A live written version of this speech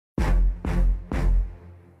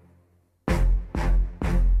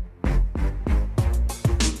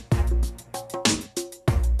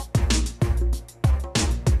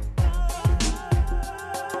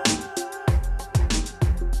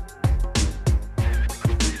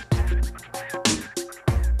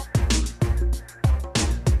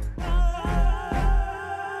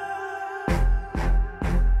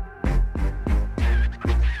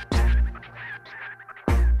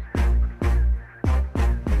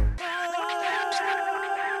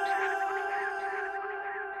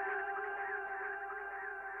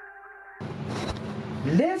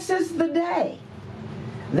This is the day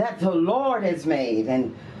that the Lord has made,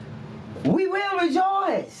 and we will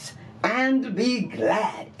rejoice and be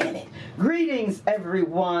glad in it. Greetings,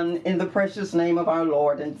 everyone, in the precious name of our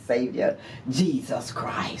Lord and Savior, Jesus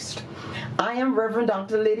Christ. I am Reverend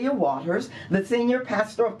Dr. Lydia Waters, the senior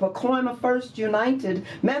pastor of Pacoima First United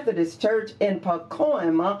Methodist Church in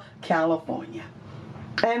Pacoima, California.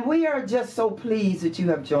 And we are just so pleased that you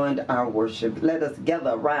have joined our worship. Let us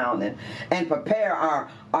gather around and prepare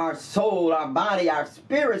our soul, our body, our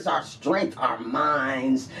spirits, our strength, our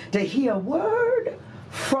minds to hear a word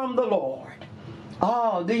from the Lord.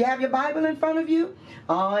 Oh, do you have your Bible in front of you?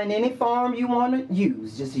 In any form you want to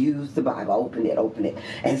use, just use the Bible. Open it.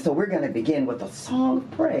 And so we're going to begin with a song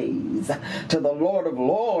of praise to the Lord of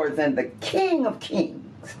Lords and the King of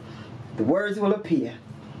Kings. The words will appear.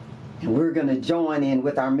 And we're going to join in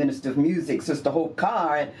with our minister of music, Sister Hope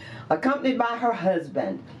Carr, accompanied by her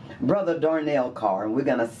husband, Brother Darnell Carr. And we're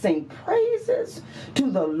going to sing praises to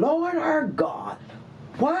the Lord our God.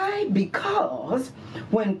 Why? Because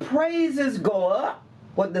when praises go up,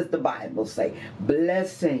 what does the Bible say?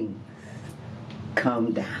 Blessings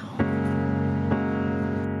come down.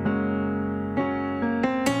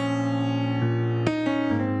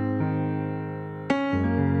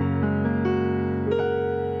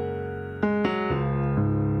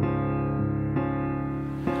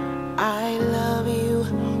 I love you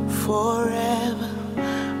forever.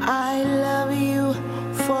 I love you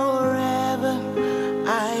forever.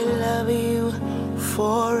 I love you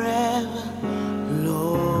forever,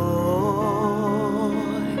 Lord.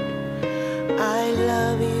 I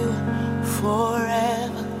love you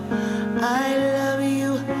forever. I love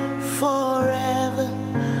you forever.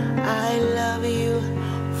 I love you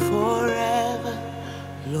forever,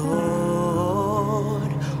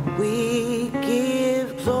 Lord. We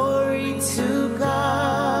give glory to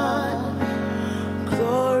God,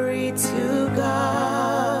 glory to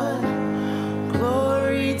God,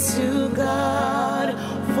 glory to God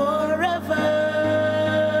forever.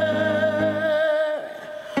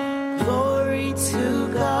 Glory to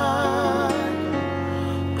God,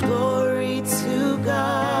 glory to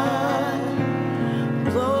God,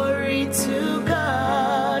 glory to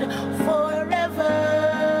God forever.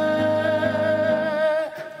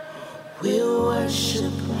 We'll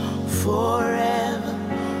worship forever.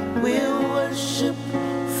 We'll worship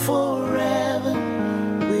forever.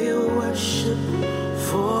 We'll worship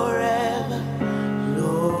forever,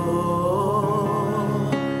 Lord.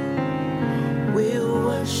 We'll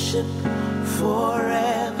worship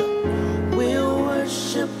forever. We'll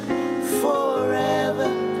worship forever.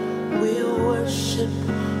 We'll worship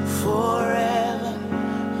forever,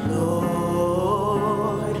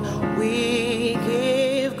 Lord. We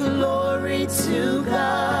give glory to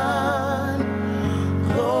God,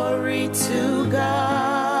 glory to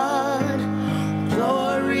God,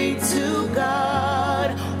 glory to God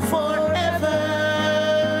forever.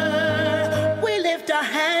 We lift our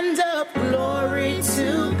hands up, glory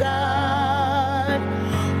to God,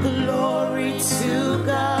 glory to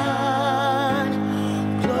God,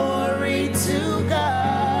 glory to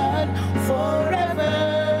God forever.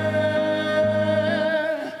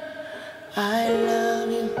 I love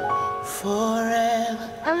you forever.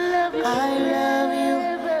 I love you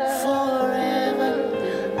forever.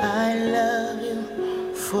 I love you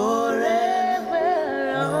forever,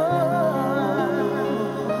 Lord.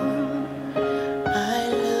 I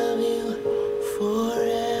love you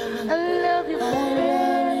forever. I love you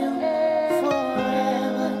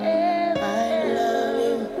forever. I love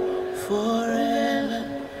you forever,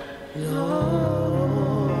 Lord.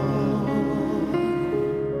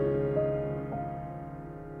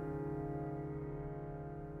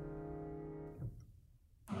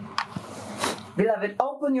 Beloved,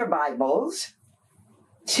 open your Bibles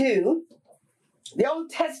to the Old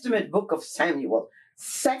Testament book of Samuel,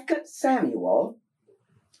 2 Samuel,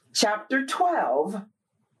 chapter 12,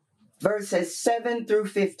 verses 7 through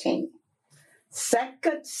 15.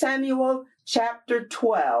 2 Samuel, chapter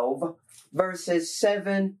 12, verses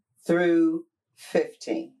 7 through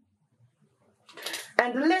 15.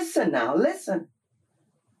 And listen now, listen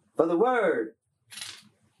for the word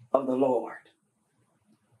of the Lord.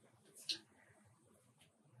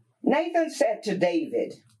 Nathan said to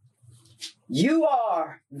David, "You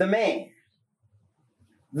are the man.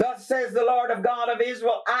 Thus says the Lord of God of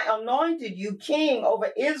Israel, I anointed you king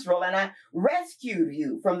over Israel, and I rescued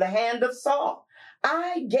you from the hand of Saul.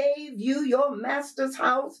 I gave you your master's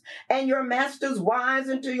house and your master's wives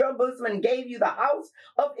into your bosom, and gave you the house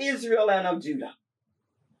of Israel and of Judah.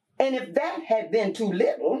 And if that had been too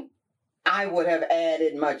little, I would have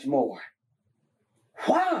added much more.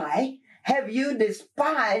 Why have you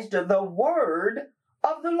despised the word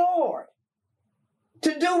of the Lord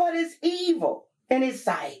to do what is evil in his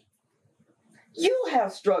sight? You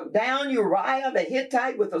have struck down Uriah the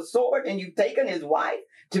Hittite with a sword, and you've taken his wife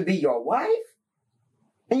to be your wife,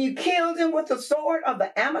 and you killed him with the sword of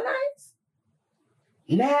the Ammonites.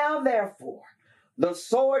 Now, therefore, the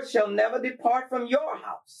sword shall never depart from your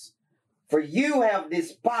house, for you have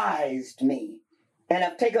despised me, and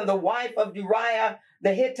have taken the wife of Uriah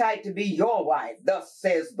the Hittite to be your wife. Thus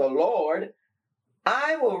says the Lord,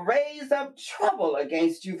 I will raise up trouble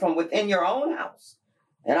against you from within your own house,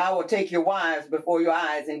 and I will take your wives before your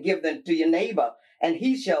eyes and give them to your neighbor, and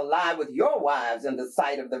he shall lie with your wives in the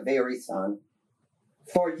sight of the very sun.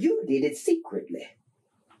 For you did it secretly.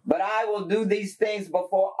 But I will do these things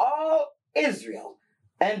before all Israel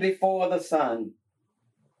and before the sun.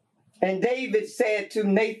 And David said to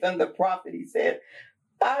Nathan the prophet, he said,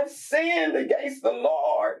 I've sinned against the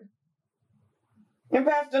Lord. And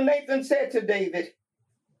Pastor Nathan said to David,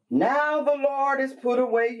 now the Lord has put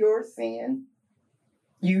away your sin.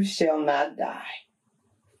 You shall not die.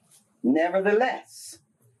 Nevertheless,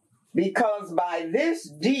 because by this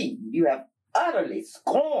deed you have utterly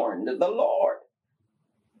scorned the Lord,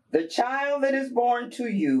 the child that is born to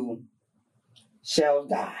you shall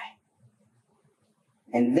die.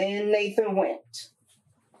 And then Nathan went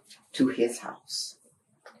to his house.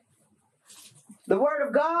 The word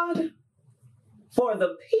of God for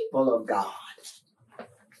the people of God.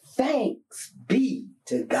 Thanks be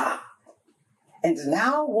to God. And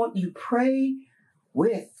now won't you pray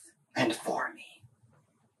with and for me?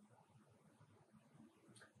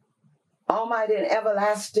 Almighty and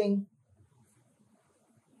everlasting,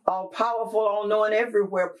 all-powerful, all-knowing,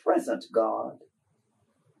 everywhere present God.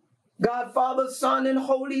 God, Father, Son, and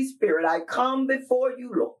Holy Spirit, I come before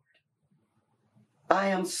you, Lord. I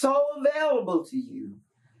am so available to you.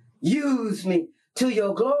 Use me to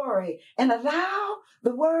your glory and allow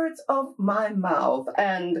the words of my mouth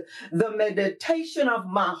and the meditation of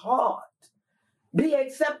my heart be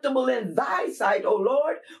acceptable in thy sight, O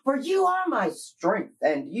Lord, for you are my strength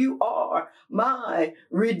and you are my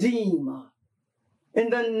Redeemer. In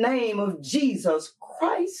the name of Jesus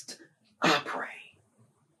Christ, I pray.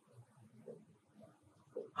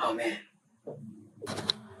 Amen.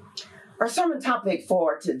 Our sermon topic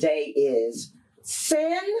for today is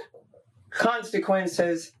sin,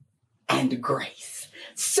 consequences, and grace.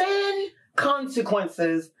 Sin,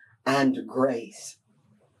 consequences, and grace.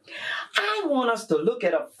 I want us to look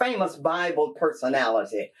at a famous Bible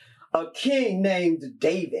personality, a king named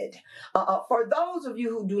David. For those of you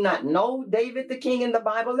who do not know David, the king in the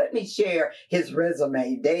Bible, let me share his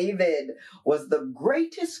resume. David was the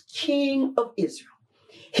greatest king of Israel.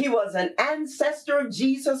 He was an ancestor of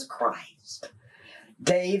Jesus Christ.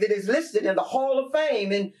 David is listed in the Hall of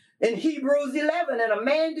Fame in Hebrews 11, and a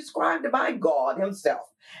man described by God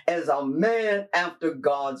himself as a man after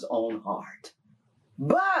God's own heart.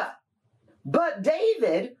 But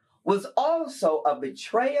David was also a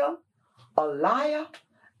betrayer, a liar,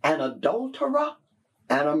 an adulterer,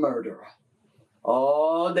 and a murderer.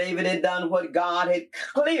 Oh, David had done what God had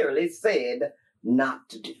clearly said not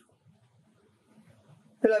to do.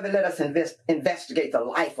 Beloved, let us investigate the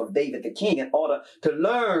life of David the king in order to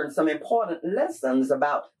learn some important lessons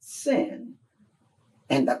about sin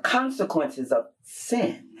and the consequences of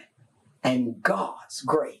sin and God's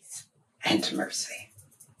grace and mercy.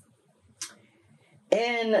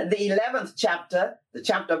 In the 11th chapter, the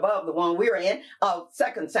chapter above the one we're in, of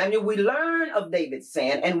 2 Samuel, we learn of David's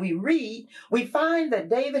sin, and we find that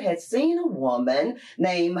David had seen a woman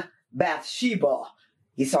named Bathsheba.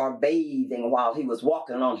 He saw her bathing while he was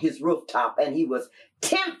walking on his rooftop, and he was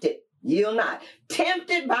tempted,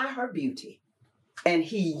 tempted by her beauty. And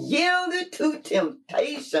he yielded to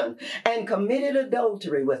temptation and committed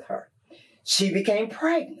adultery with her. She became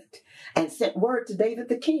pregnant and sent word to David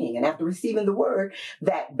the king. And after receiving the word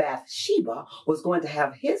that Bathsheba was going to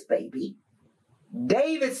have his baby,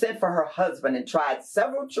 David sent for her husband and tried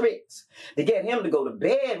several tricks to get him to go to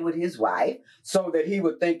bed with his wife so that he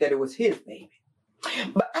would think that it was his baby.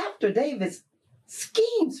 But after David's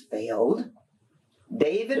schemes failed,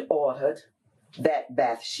 David ordered that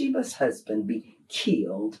Bathsheba's husband be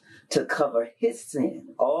killed to cover his sin.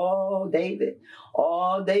 Oh, David,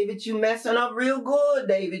 you messing up real good,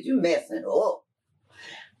 David, you messing up.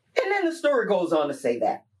 And then the story goes on to say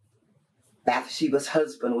that Bathsheba's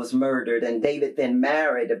husband was murdered, and David then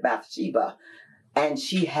married Bathsheba, and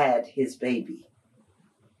she had his baby.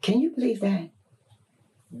 Can you believe that?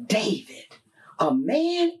 David, a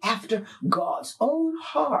man after God's own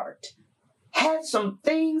heart, had some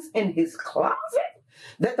things in his closet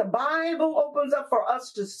that the Bible opens up for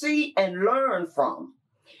us to see and learn from.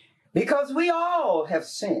 Because we all have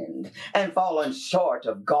sinned and fallen short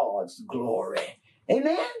of God's glory.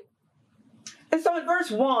 Amen? And so in verse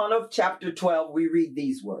 1 of chapter 12, we read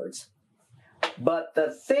these words. But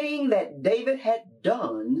the thing that David had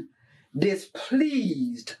done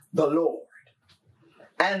displeased the Lord.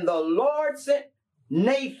 And the Lord sent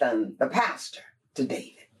Nathan, the pastor, to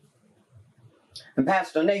David. And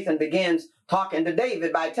Pastor Nathan begins talking to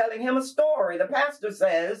David by telling him a story. The pastor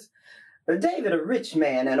says, David, a rich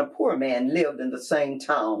man and a poor man, lived in the same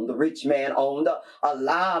town. The rich man owned a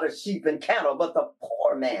lot of sheep and cattle, but the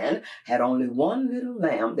poor man had only one little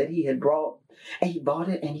lamb that he had brought, and he bought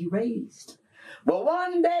it and he raised. But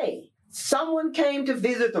one day, someone came to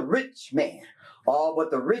visit the rich man. Oh, but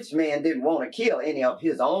the rich man didn't want to kill any of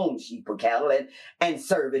his own sheep or cattle and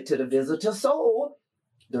serve it to the visitor. So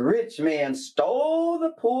the rich man stole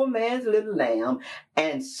the poor man's little lamb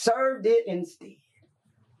and served it instead.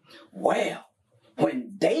 Well,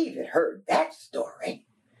 when David heard that story,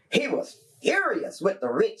 he was furious with the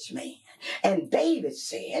rich man. And David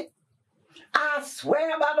said, I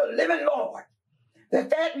swear by the living Lord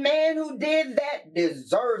that man who did that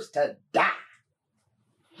deserves to die.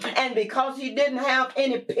 And because he didn't have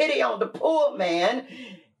any pity on the poor man,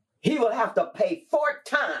 he will have to pay 4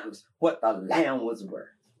 times what the lamb was worth.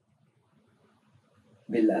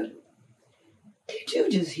 Beloved, did you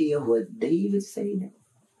just hear what David said?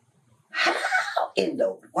 How in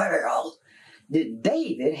the world did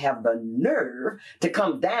David have the nerve to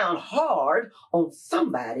come down hard on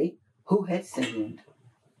somebody who had sinned,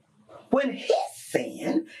 when his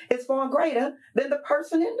sin is far greater than the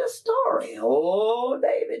person in the story? Oh,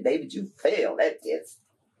 David, you failed at this.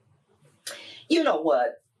 You know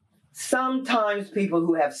what? Sometimes people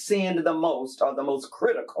who have sinned the most are the most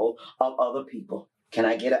critical of other people. Can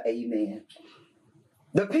I get an amen?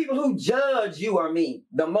 The people who judge you or me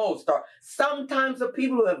the most are sometimes the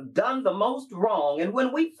people who have done the most wrong. And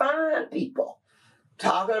when we find people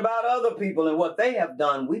talking about other people and what they have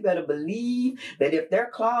done, we better believe that if their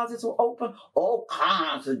closets were open, all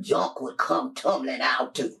kinds of junk would come tumbling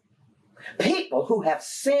out too. People who have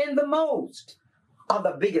sinned the most are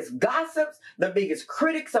the biggest gossips, the biggest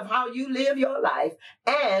critics of how you live your life,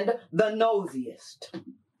 and the nosiest.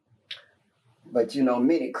 But you know,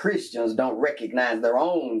 many Christians don't recognize their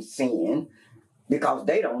own sin because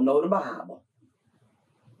they don't know the Bible.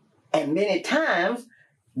 And many times,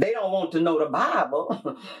 they don't want to know the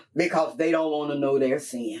Bible because they don't want to know their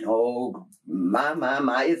sin. Oh,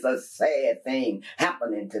 my, it's a sad thing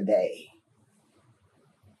happening today.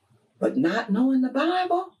 But not knowing the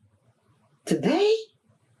Bible today,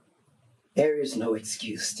 there is no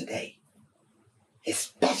excuse today.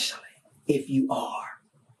 Especially if you are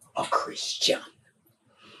a Christian.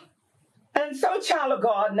 And so, child of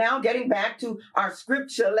God, now getting back to our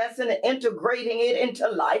scripture lesson and integrating it into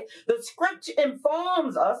life, the scripture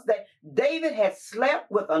informs us that David had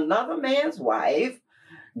slept with another man's wife,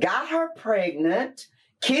 got her pregnant,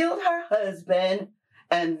 killed her husband,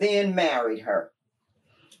 and then married her.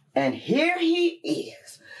 And here he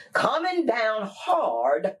is, coming down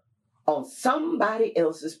hard on somebody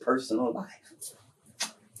else's personal life.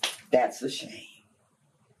 That's a shame.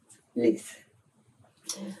 Listen.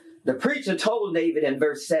 The preacher told David in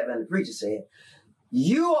verse 7, the preacher said,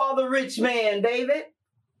 you are the rich man, David.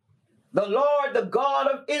 The Lord, the God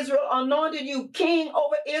of Israel, anointed you king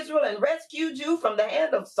over Israel and rescued you from the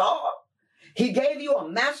hand of Saul. He gave you a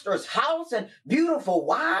master's house and beautiful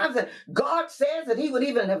wives, and God says that he would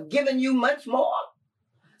even have given you much more.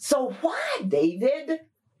 So why, David,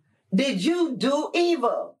 did you do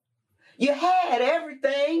evil? You had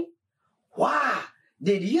everything. Why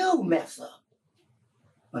did you mess up?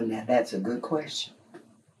 Well, now that's a good question.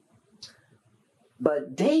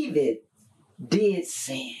 But David did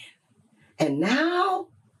sin. And now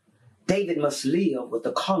David must live with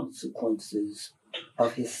the consequences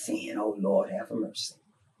of his sin. Oh, Lord, have mercy.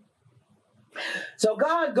 So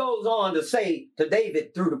God goes on to say to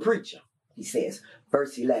David through the preacher, he says,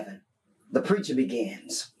 verse 11, the preacher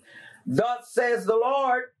begins, thus says the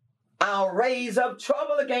Lord, I'll raise up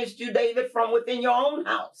trouble against you, David, from within your own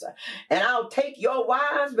house. And I'll take your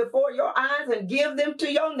wives before your eyes and give them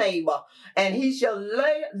to your neighbor. And he shall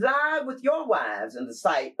lie with your wives in the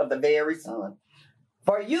sight of the very sun.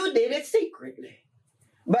 For you did it secretly.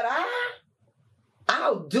 But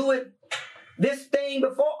I'll do it, this thing,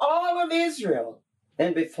 before all of Israel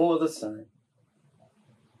and before the sun.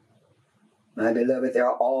 My beloved, there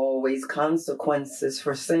are always consequences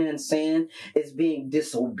for sin. Sin is being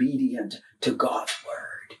disobedient to God's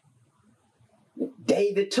word.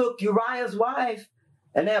 David took Uriah's wife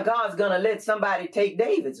And now God's going to let somebody take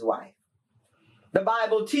David's wife. The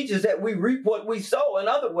Bible teaches that we reap what we sow. In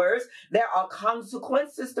other words, there are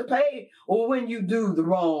consequences to pay when you do the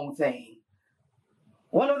wrong thing.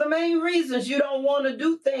 One of the main reasons you don't want to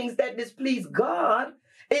do things that displease God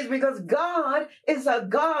is because God is a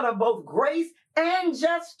God of both grace and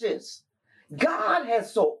justice. God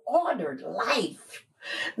has so ordered life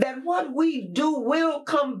that what we do will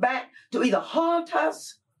come back to either haunt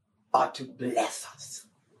us or to bless us.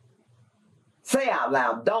 Say out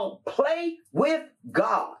loud, don't play with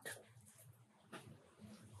God.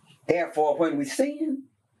 Therefore, when we sin,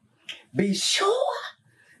 be sure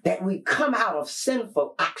that we come out of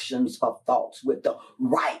sinful actions or thoughts with the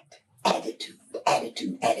right attitude.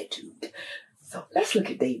 So let's look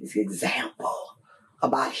at David's example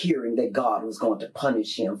about hearing that God was going to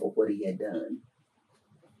punish him for what he had done.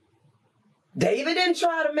 David didn't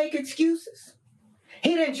try to make excuses.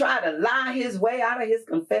 He didn't try to lie his way out of his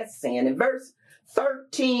confessed sin. In verse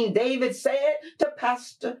 13, David said to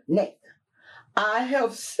Pastor Nathan, I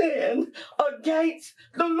have sinned against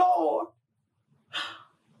the Lord.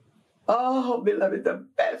 Oh, beloved, the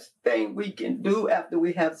best thing we can do after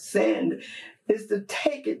we have sinned is to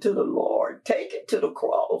take it to the Lord, take it to the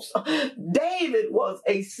cross. David was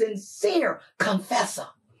a sincere confessor.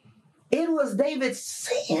 It was David's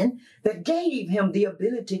sin that gave him the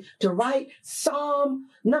ability to write Psalm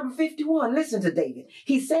number 51. Listen to David.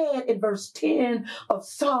 He said in verse 10 of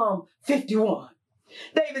Psalm 51,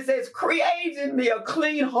 David says, create in me a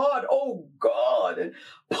clean heart, O God, and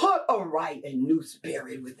put a right and new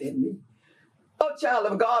spirit within me. Oh, child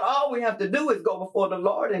of God, all we have to do is go before the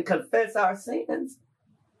Lord and confess our sins.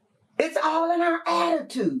 It's all in our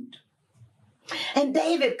attitude. And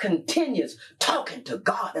David continues talking to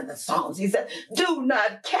God in the Psalms. He said, do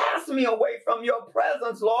not cast me away from your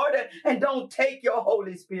presence, Lord, and don't take your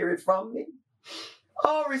Holy Spirit from me.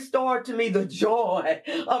 Oh, restore to me the joy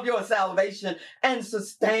of your salvation and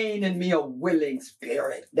sustain in me a willing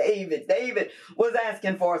spirit. David was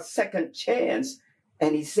asking for a second chance.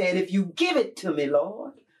 And he said, if you give it to me,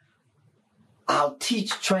 Lord, I'll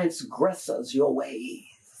teach transgressors your ways.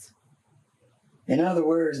 In other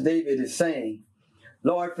words, David is saying,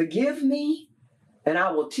 Lord, forgive me, and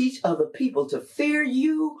I will teach other people to fear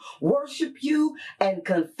you, worship you, and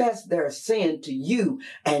confess their sin to you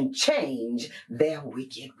and change their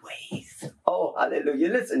wicked ways. Oh, hallelujah.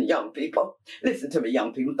 Listen, young people. Listen to me,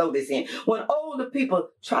 young people. Throw this in. When older people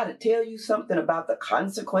try to tell you something about the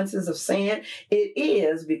consequences of sin, it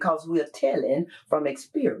is because we're telling from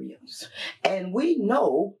experience. And we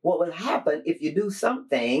know what will happen if you do some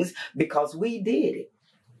things because we did it.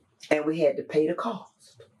 And we had to pay the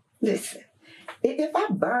cost. Listen. If I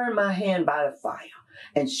burned my hand by the fire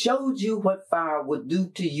and showed you what fire would do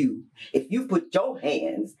to you if you put your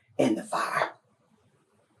hands in the fire,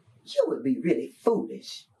 you would be really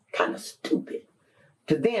foolish, kind of stupid,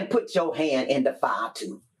 to then put your hand in the fire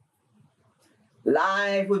too.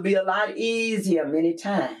 Life would be a lot easier many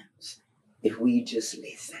times if we just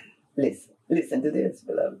listen. Listen to this,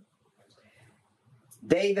 beloved.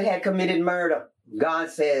 David had committed murder. God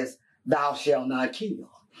says, thou shalt not kill.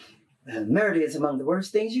 Murder is among the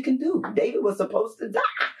worst things you can do. David was supposed to die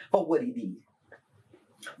for what he did.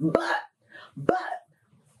 But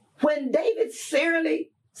when David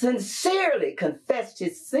sincerely confessed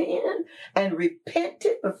his sin and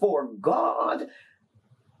repented before God,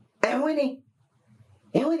 and when he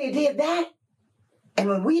did that, and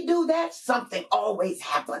when we do that, something always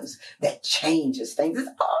happens that changes things. It's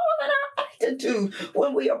all in our attitude.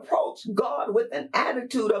 When we approach God with an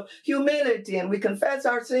attitude of humility and we confess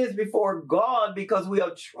our sins before God because we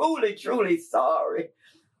are truly, truly sorry,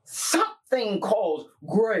 something called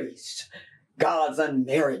grace, God's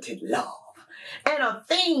unmerited love, and a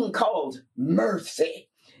thing called mercy,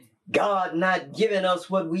 God not giving us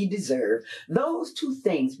what we deserve, those two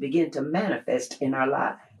things begin to manifest in our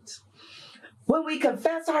lives. When we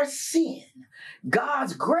confess our sin,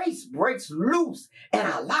 God's grace breaks loose in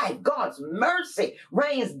our life. God's mercy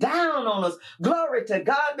rains down on us. Glory to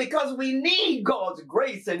God, because we need God's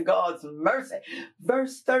grace and God's mercy.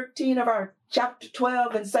 Verse 13 of our chapter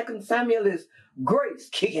 12 in 2 Samuel is grace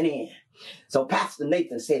kicking in. So Pastor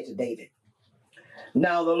Nathan said to David,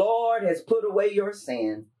 now the Lord has put away your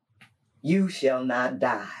sin. You shall not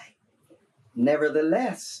die.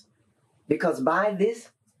 Nevertheless, because by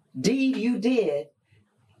this deed you did,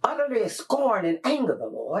 utterly scorn and anger the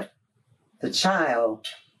Lord, the child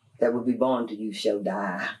that will be born to you shall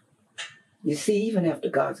die. You see, even after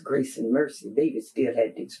God's grace and mercy, David still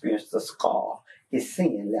had to experience the scar his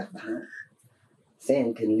sin left behind.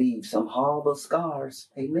 Sin can leave some horrible scars.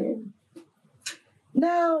 Amen.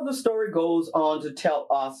 Now the story goes on to tell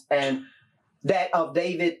us and that of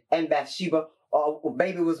David and Bathsheba. A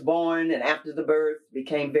baby was born, and after the birth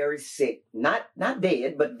became very sick, not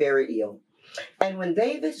dead, but very ill. And when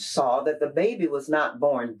David saw that the baby was not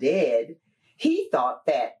born dead, he thought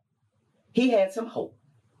that he had some hope.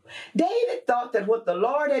 David thought that what the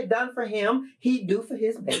Lord had done for him, he'd do for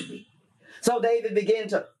his baby. So David began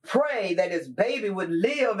to pray that his baby would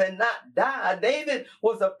live and not die. David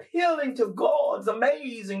was appealing to God's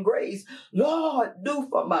amazing grace. Lord, do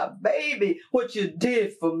for my baby what you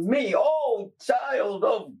did for me. Oh, child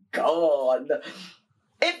of God.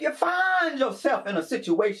 If you find yourself in a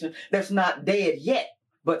situation that's not dead yet,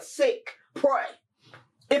 but sick, pray.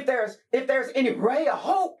 If there's any ray of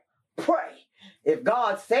hope, pray. If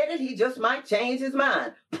God said it, he just might change his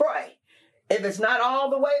mind. Pray. If it's not all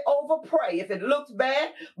the way over, pray. If it looks bad,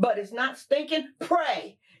 but it's not stinking,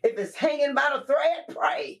 pray. If it's hanging by the thread,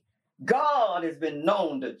 pray. God has been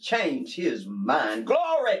known to change his mind.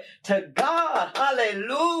 Glory to God.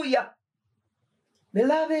 Hallelujah.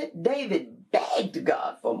 Beloved, David begged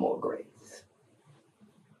God for more grace.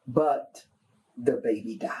 But the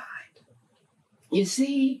baby died. You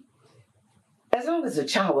see, as long as the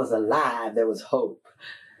child was alive, there was hope.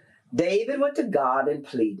 David went to God and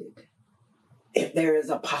pleaded. If there is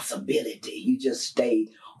a possibility, you just stay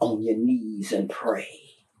on your knees and pray.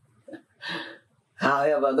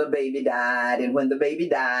 However, the baby died, and when the baby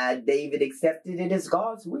died, David accepted it as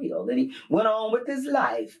God's will, and he went on with his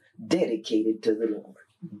life dedicated to the Lord,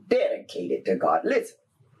 dedicated to God. Listen,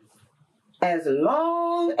 as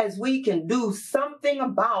long as we can do something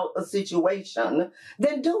about a situation,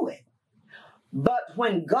 then do it. But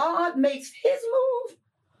when God makes his move,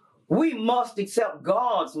 we must accept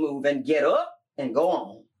God's move and get up and go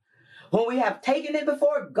on. When we have taken it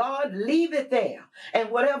before God, leave it there. And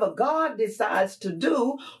whatever God decides to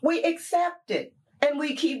do, we accept it and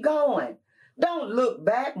we keep going. Don't look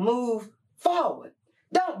back, move forward.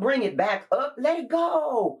 Don't bring it back up, let it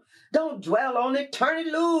go. Don't dwell on it, turn it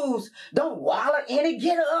loose. Don't wallow in it,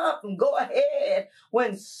 get up and go ahead.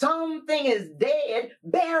 When something is dead,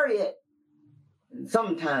 bury it. And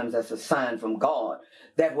sometimes that's a sign from God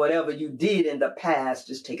that whatever you did in the past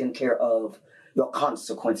is taken care of. Your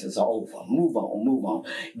consequences are over. Move on, move on.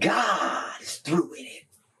 God is through with it.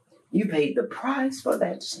 You paid the price for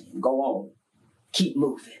that sin. Go on. Keep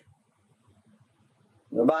moving.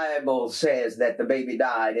 The Bible says that the baby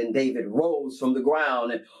died and David rose from the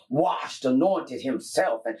ground and washed, anointed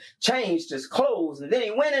himself and changed his clothes. And then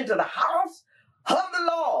he went into the house of the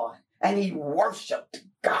Lord and he worshiped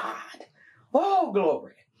God. Oh,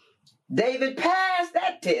 glory. David passed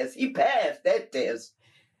that test. He passed that test.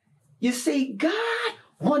 You see, God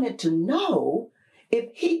wanted to know if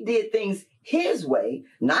he did things his way,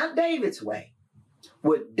 not David's way,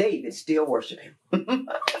 would David still worship him?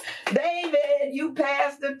 David, you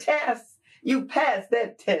passed the test. You passed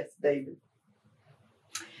that test, David.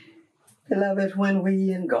 Beloved, when we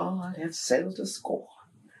and God have settled a score,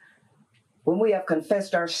 when we have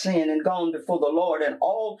confessed our sin and gone before the Lord in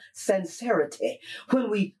all sincerity, when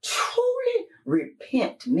we truly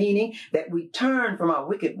repent, meaning that we turn from our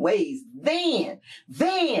wicked ways, then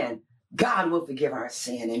God will forgive our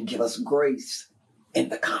sin and give us grace in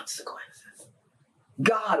the consequences.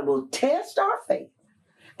 God will test our faith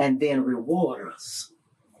and then reward us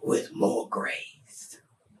with more grace.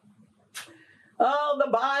 Oh,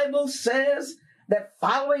 the Bible says that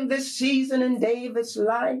following this season in David's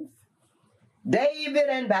life, David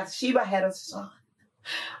and Bathsheba had a son,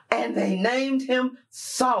 and they named him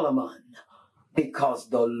Solomon because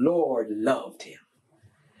the Lord loved him.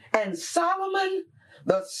 And Solomon,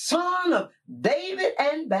 the son of David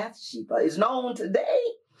and Bathsheba, is known today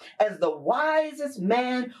as the wisest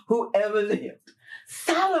man who ever lived.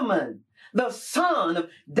 Solomon, the son of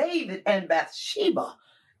David and Bathsheba,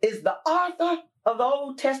 is the author of the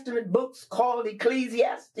Old Testament books called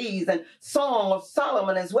Ecclesiastes and Song of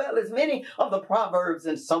Solomon, as well as many of the Proverbs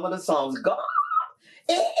and some of the Psalms. God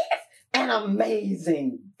is an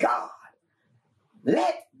amazing God.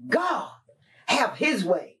 Let God have his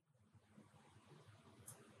way.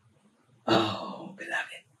 Oh,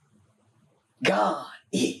 beloved, God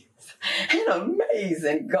is an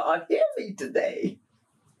amazing God. Hear me today.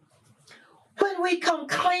 When we come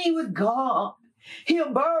clean with God,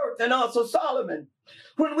 he'll birth in us a Solomon.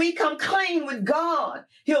 When we come clean with God,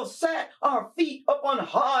 he'll set our feet up on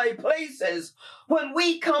high places. When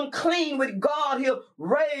we come clean with God, he'll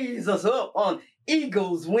raise us up on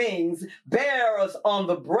eagle's wings, bear us on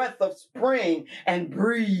the breath of spring, and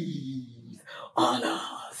breathe on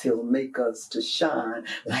us. He'll make us to shine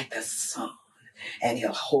like the sun, and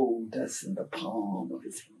he'll hold us in the palm of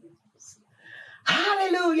his hands.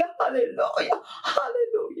 Hallelujah, hallelujah,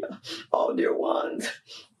 hallelujah. Oh, dear ones,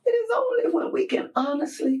 it is only when we can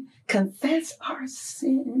honestly confess our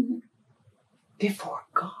sin before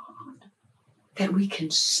God that we can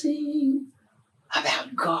sing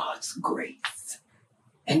about God's grace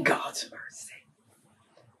and God's mercy.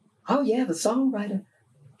 Oh, yeah, the songwriter,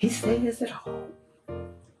 he says it all.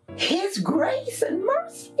 His grace and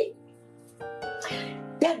mercy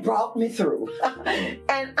that brought me through.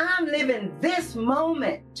 And I'm living this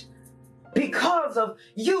moment because of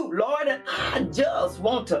you, Lord. And I just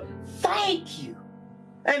want to thank you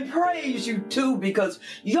and praise you too, because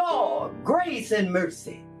your grace and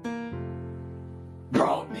mercy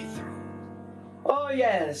brought me through. Oh,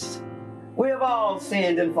 yes. We have all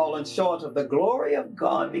sinned and fallen short of the glory of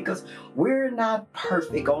God because we're not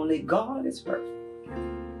perfect. Only God is perfect.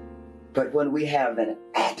 But when we have an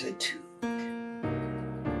attitude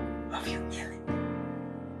of humility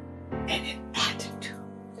and an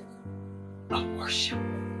attitude of worship,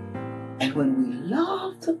 and when we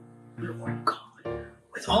love the Lord God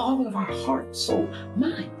with all of our heart, soul,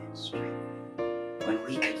 mind, and strength, when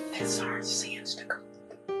we confess our sins to God,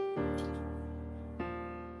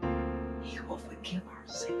 He will forgive our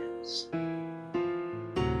sins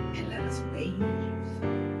and let us bathe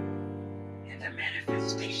in the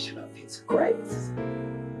manifestation of His grace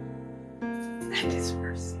and His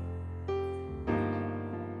mercy.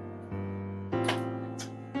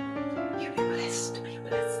 You be blessed, be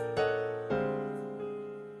blessed.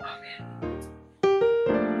 Amen.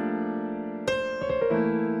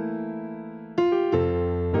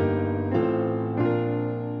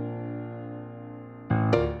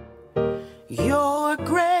 Your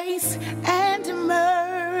grace and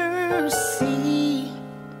mercy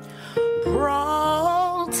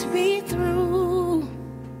brought me through.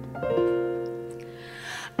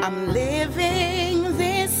 I'm living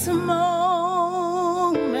this moment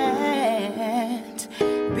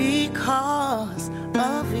because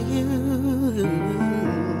of you.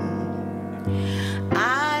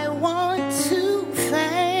 I want to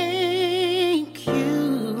thank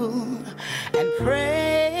you and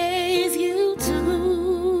praise you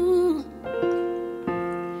too.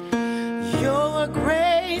 Your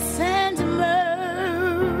grace and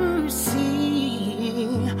mercy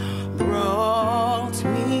brought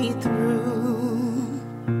me through.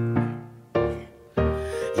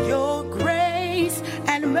 Your grace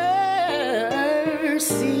and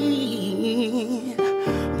mercy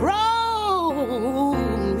brought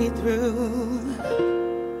me through.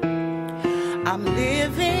 I'm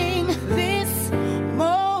living this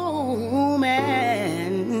moment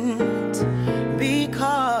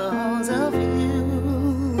because of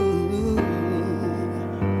you.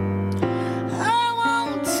 I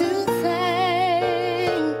want to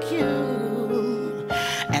thank you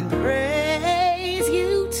and praise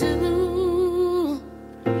you too.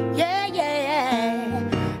 Yeah, yeah.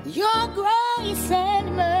 Your grace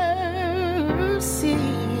and mercy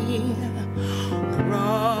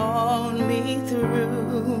brought me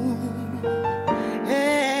through.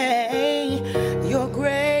 Hey, your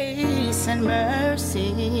grace and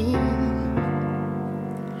mercy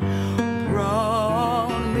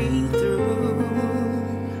brought me through.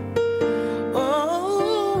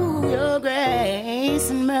 Oh, your grace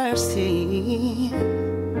and mercy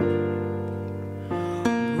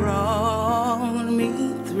brought me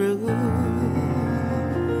through.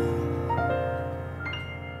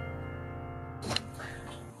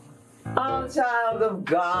 Oh, child of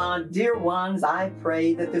God, dear ones, I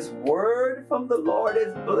pray that this word from the Lord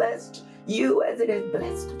has blessed you as it has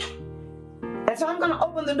blessed me. And so I'm going to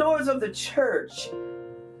open the doors of the church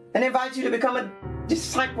and invite you to become a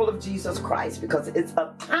disciple of Jesus Christ, because it's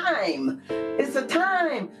a time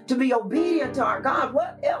to be obedient to our God.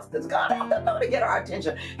 What else does God have to do to get our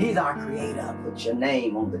attention? He's our creator. Put your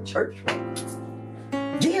name on the church roll.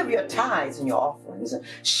 Give your tithes and your offerings and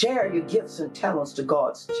share your gifts and talents to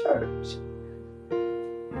God's church.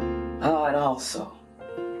 Oh, and also,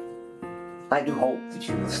 I do hope that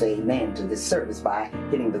you will say amen to this service by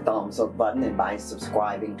hitting the thumbs up button and by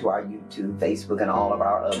subscribing to our YouTube, Facebook, and all of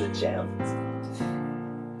our other channels.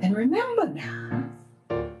 And remember now,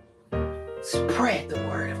 spread the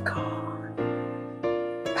word of God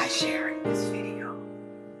by sharing this video.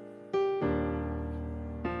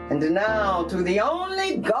 And now to the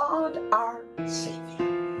only God, our Savior,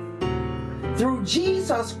 through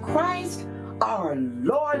Jesus Christ, our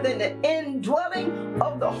Lord, and the indwelling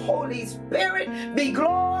of the Holy Spirit, be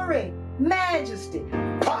glory, majesty,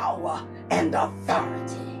 power, and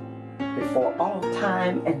authority before all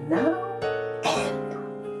time and now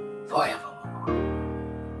and forevermore.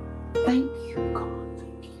 Thank you, God.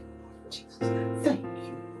 Thank you, Jesus.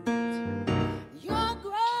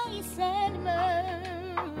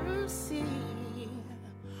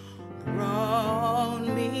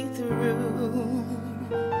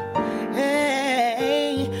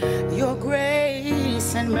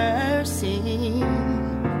 mercy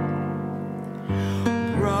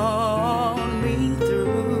brought me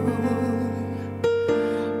through.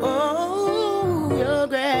 Oh, your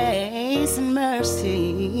grace and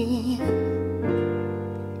mercy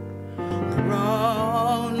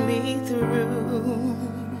brought me through.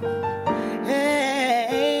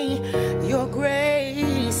 Hey, your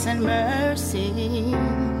grace and mercy